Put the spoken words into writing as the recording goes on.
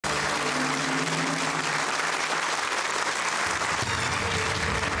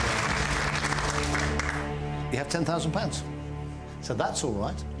have £10,000. So that's all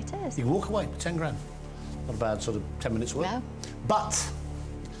right. It is. You can walk away with 10 grand. Not a bad sort of 10 minutes work. No. But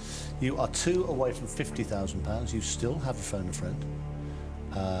you are 2 away from £50,000. You still have a phone a friend.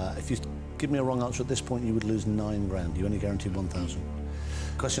 If you give me a wrong answer at this point, you would lose 9 grand. You only guaranteed 1,000.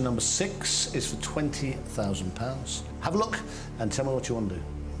 Question number 6 is for £20,000. Have a look and tell me what you want to do.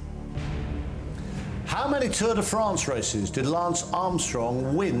 How many Tour de France races did Lance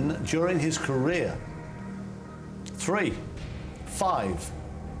Armstrong win during his career? 3, 5,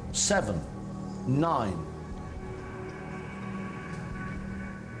 7, 9.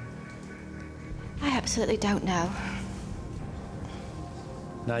 I absolutely don't know.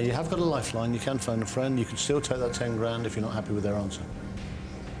 Now, you have got a lifeline. You can phone a friend. You can still take that 10 grand if you're not happy with their answer.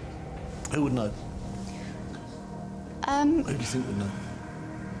 Who would know? Who do you think would know?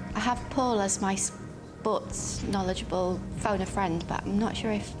 I have Paul as my sports knowledgeable phone a friend, but I'm not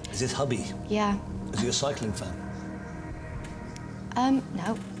sure if... Is this hubby? Yeah. Is he a cycling fan?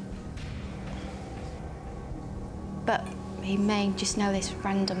 No. But he may just know this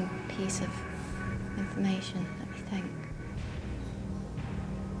random piece of information. Let me think.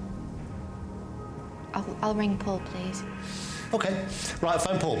 I'll ring Paul, please. OK. Right,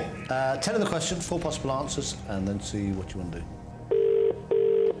 phone Paul. Tell him the question, 4 possible answers, and then see what you want to do.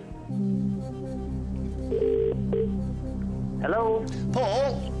 Hello?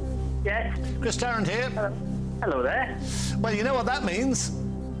 Paul? Yes? Chris Tarrant here. Hello. Hello there. Well, you know what that means.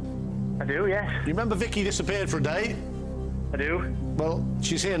 I do, yes. You remember Vicky disappeared for a day? I do. Well,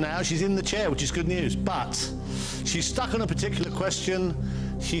 she's here now. She's in the chair, which is good news. But she's stuck on a particular question.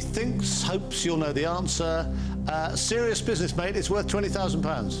 She hopes you'll know the answer. Serious business, mate. It's worth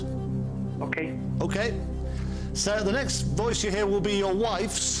 £20,000. OK. OK. So the next voice you hear will be your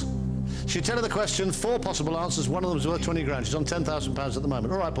wife's. She'll tell her the question, 4 possible answers. One of them is worth 20 grand. She's on £10,000 at the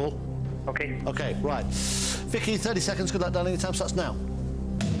moment. All right, Paul? OK. OK, right. Vicky, 30 seconds. Good luck, darling. Your time starts now.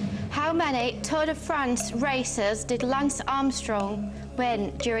 How many Tour de France races did Lance Armstrong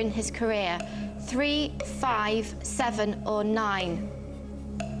win during his career? 3, 5, 7 or 9?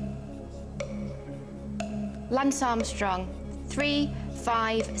 Lance Armstrong, 3,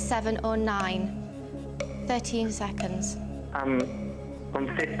 5, 7 or 9? 13 seconds. I'm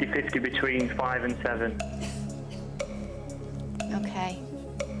 50-50 between 5 and 7. OK.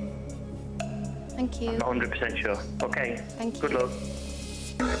 Thank you. I'm not 100% sure. OK. Thank you. Good luck.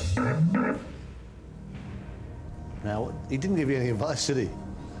 Now, he didn't give you any advice, did he?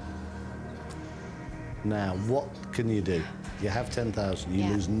 Now, what can you do? You have 10,000. You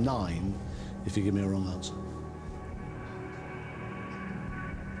lose 9 if you give me a wrong answer.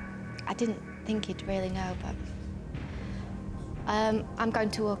 I didn't think he'd really know, but... I'm going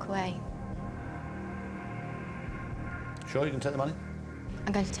to walk away. Sure you can take the money?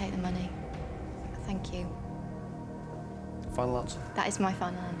 I'm going to take the money. Thank you. Final answer? That is my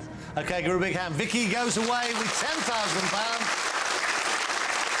final answer. OK, give her a big hand. Vicky goes away with £10,000.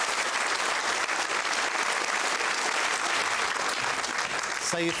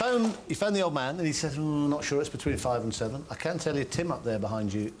 So you phone the old man and he says, not sure, it's between 5 and 7. I can tell you Tim up there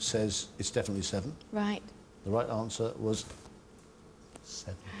behind you says it's definitely 7. Right. The right answer was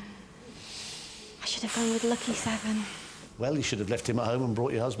 7. I should have gone with lucky 7. Well, you should have left him at home and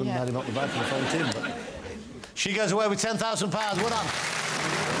brought your husband and had him up the back and phoned Tim. But she goes away with £10,000. Well done.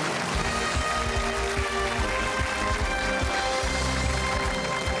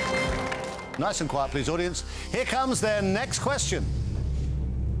 Nice and quiet, please, audience. Here comes their next question.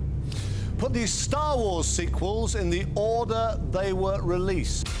 Put these Star Wars sequels in the order they were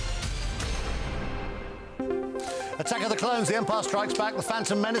released. Attack of the Clones, The Empire Strikes Back, The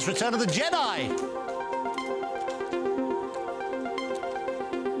Phantom Menace, Return of the Jedi.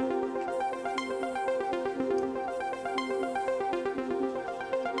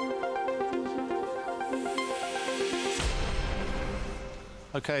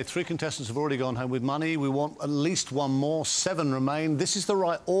 OK, 3 contestants have already gone home with money. We want at least 1 more. 7 remain. This is the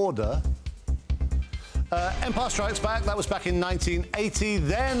right order. Empire Strikes Back, that was back in 1980.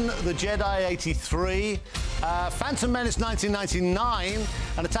 Then The Jedi, 83. Phantom Menace, 1999.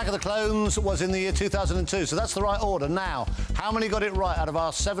 And Attack of the Clones was in the year 2002. So that's the right order. Now, how many got it right out of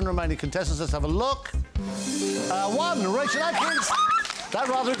our 7 remaining contestants? Let's have a look. 1, Rachel Atkins. That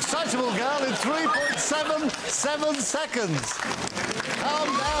rather excitable girl in 3.77 seconds.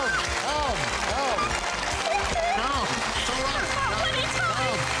 Calm down. Calm. Calm. It's all right.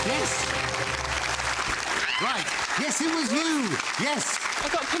 Calm. Yes. Right. Yes, it was you. Yes.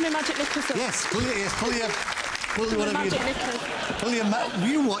 I've got to pull my magic necklace up. Yes. Pull Pull whatever Magic knickers. Pull your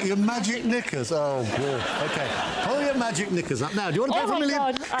you want your magic knickers? Oh, boy. Okay. Pull your magic knickers up now. Do you want to play for a million?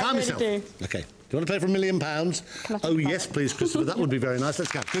 God, I Calm really yourself. do. Okay. Do you want to play for £1 million? Oh yes, please, Christopher. That would be very nice.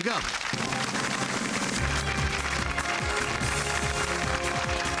 Let's go. Good go.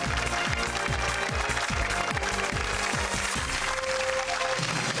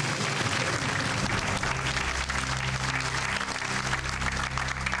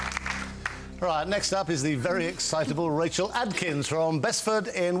 Right, next up is the very excitable Rachel Adkins from Besford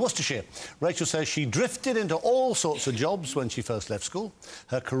in Worcestershire. Rachel says she drifted into all sorts of jobs when she first left school.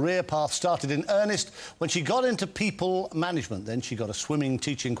 Her career path started in earnest when she got into people management. Then she got a swimming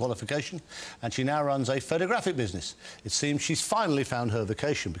teaching qualification and she now runs a photographic business. It seems she's finally found her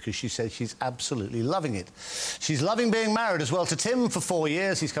vocation because she says she's absolutely loving it. She's loving being married as well to Tim for 4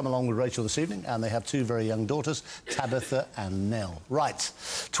 years. He's come along with Rachel this evening and they have 2 very young daughters, Tabitha and Nell. Right,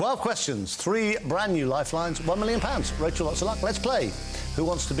 12 questions, 3 brand new lifelines, £1 million. Rachel, lots of luck. Let's play Who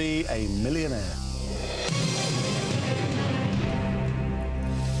Wants to Be a Millionaire?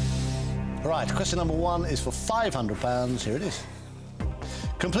 Right, question number 1 is for £500. Here it is.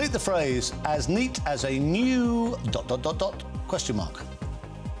 Complete the phrase, as neat as a new... ... question mark.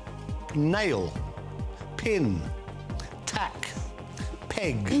 Nail, pin, tack,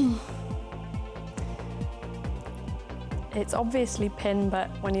 peg. It's obviously pin, but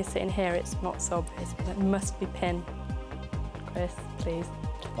when you're sitting here, it's not so obvious. But it must be pin. Chris, please.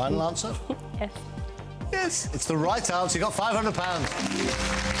 Final answer? Yes. Yes, it's the right answer. You got £500.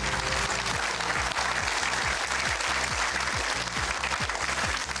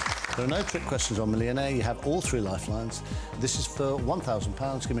 There are no trick questions on Millionaire. You have all 3 lifelines. This is for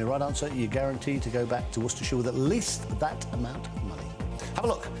 £1,000. Give me a right answer. You're guaranteed to go back to Worcestershire with at least that amount of money. Have a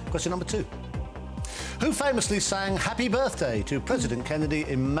look. Question number 2. Who famously sang Happy Birthday to President Kennedy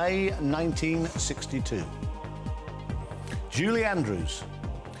in May 1962? Julie Andrews,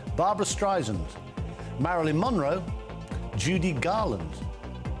 Barbara Streisand, Marilyn Monroe, Judy Garland.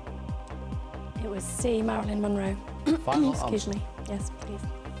 It was C, Marilyn Monroe. Final Excuse answer. me. Yes, please.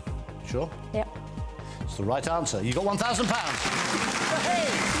 Sure? Yep. It's the right answer. You got £1,000. Hey!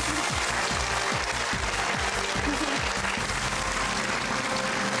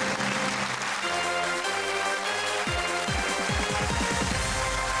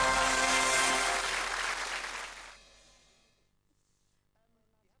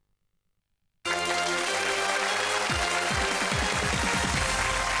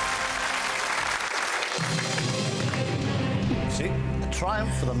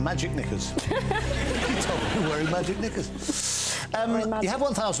 Triumph for the magic knickers. You told me you're wearing magic knickers. You have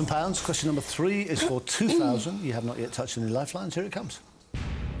 £1,000. Question number 3 is for £2,000. You have not yet touched any lifelines. Here it comes.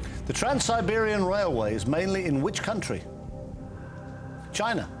 The Trans-Siberian Railway is mainly in which country?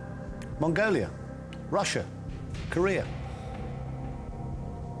 China, Mongolia, Russia, Korea.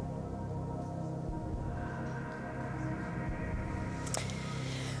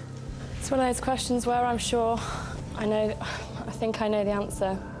 It's one of those questions where I'm sure I think I know the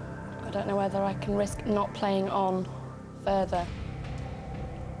answer. I don't know whether I can risk not playing on further.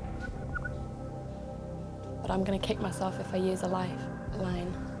 But I'm going to kick myself if I use a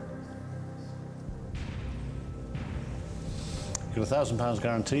lifeline. You've got £1,000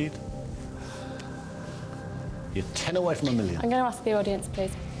 guaranteed. You're 10 away from £1 million. I'm going to ask the audience,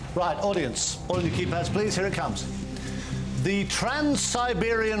 please. Right, audience, all in your keypads, please. Here it comes. The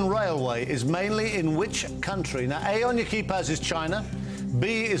Trans-Siberian Railway is mainly in which country? Now, A on your keypads is China,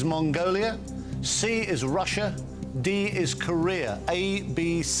 B is Mongolia, C is Russia, D is Korea. A,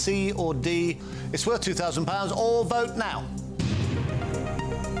 B, C or D. It's worth £2,000. All vote now.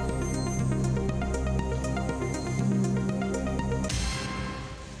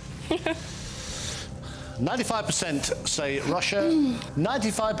 %, say Russia.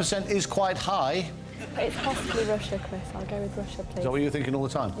 95% is quite high. It's possibly Russia, Chris. I'll go with Russia, please. Is that what you were thinking all the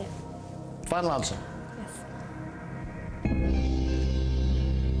time? Yeah. Final answer. Yes.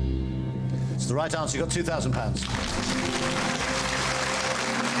 It's the right answer. You got £2,000.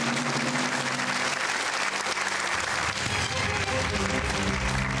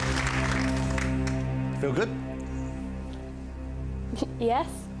 Feel good? Yes,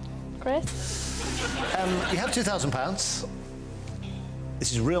 Chris? You have £2,000.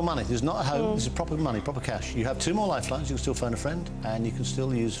 This is real money. This is not a home. This is proper money, proper cash. You have 2 more lifelines. You can still phone a friend, and you can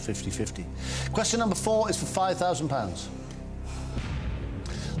still use 50-50. Question number 4 is for £5,000.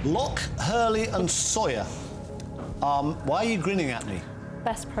 Locke, Hurley and Sawyer. Why are you grinning at me?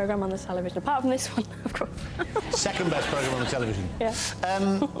 Best programme on the television, apart from this one, of course. Second best programme on the television. Yeah.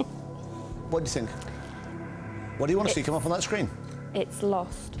 What do you think? What do you want to see come up on that screen? It's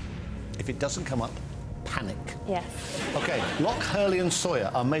Lost. If it doesn't come up, Panic. Yes. OK, Locke, Hurley and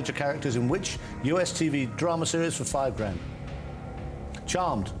Sawyer are major characters in which US TV drama series for £5 grand?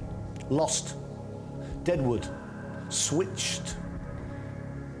 Charmed, Lost, Deadwood, Switched.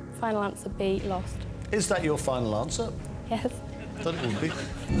 Final answer B, Lost. Is that your final answer? Yes. Thought it would be.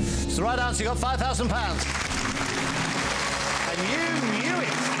 It's the right answer. You got £5,000. And you knew it.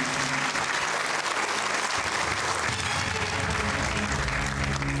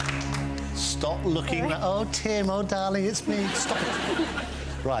 Stop looking. Oh, Tim, oh, darling, it's me. Stop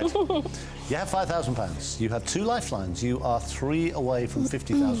it. Right. You have £5,000. You have 2 lifelines. You are 3 away from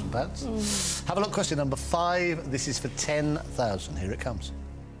 £50,000. Have a look. Question number 5. This is for 10,000. Here it comes.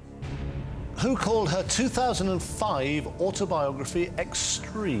 Who called her 2005 autobiography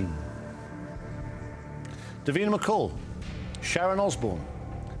extreme? Davina McCall, Sharon Osbourne,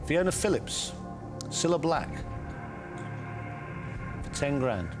 Fiona Phillips, Cilla Black. For 10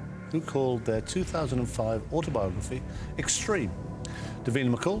 grand. Who called their 2005 autobiography extreme?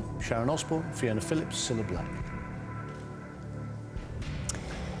 Davina McCall, Sharon Osbourne, Fiona Phillips, Cilla Black.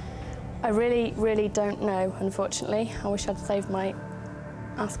 I really, really don't know, unfortunately. I wish I'd saved my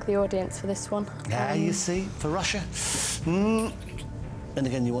Ask the Audience for this one. Yeah, you see, for Russia. And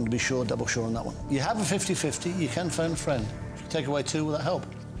again, you want to be sure, double sure on that one. You have a 50-50. You can phone a friend. If you take away 2, will that help?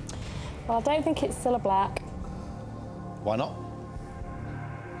 Well, I don't think it's Cilla Black. Why not?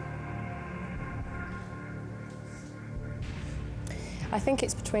 I think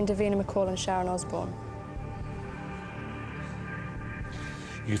it's between Davina McCall and Sharon Osbourne.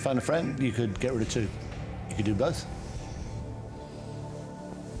 You could phone a friend. You could get rid of 2. You could do both.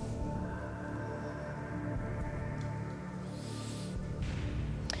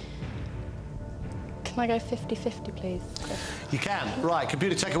 Can I go 50-50, please? You can. Right,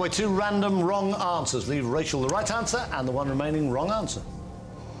 computer, take away 2 random wrong answers. Leave Rachel the right answer and the one remaining wrong answer.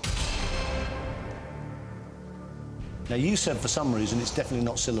 Now, you said for some reason it's definitely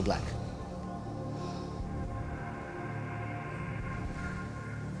not Cilla Black.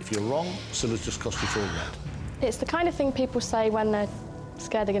 If you're wrong, Cilla's just cost you £4 grand. It's the kind of thing people say when they're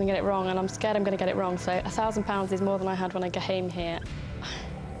scared they're going to get it wrong, and I'm scared I'm going to get it wrong, so £1,000 is more than I had when I came here.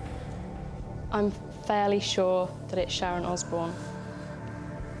 I'm fairly sure that it's Sharon Osbourne.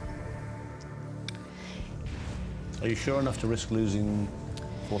 Are you sure enough to risk losing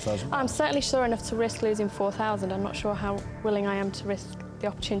 £4,000? I'm certainly sure enough to risk losing 4,000. I'm not sure how willing I am to risk the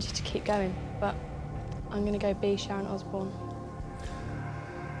opportunity to keep going, but I'm going to go B, Sharon Osbourne.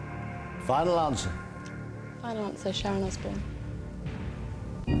 Final answer. Final answer, Sharon Osbourne.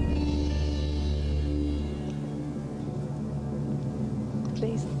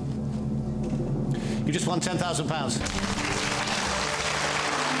 Please. You just won £10,000.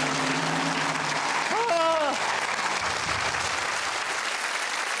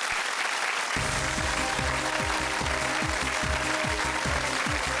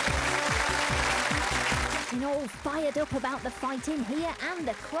 All fired up about the fighting here and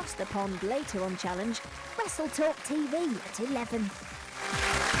across the pond later on Challenge. Wrestle Talk TV at 11.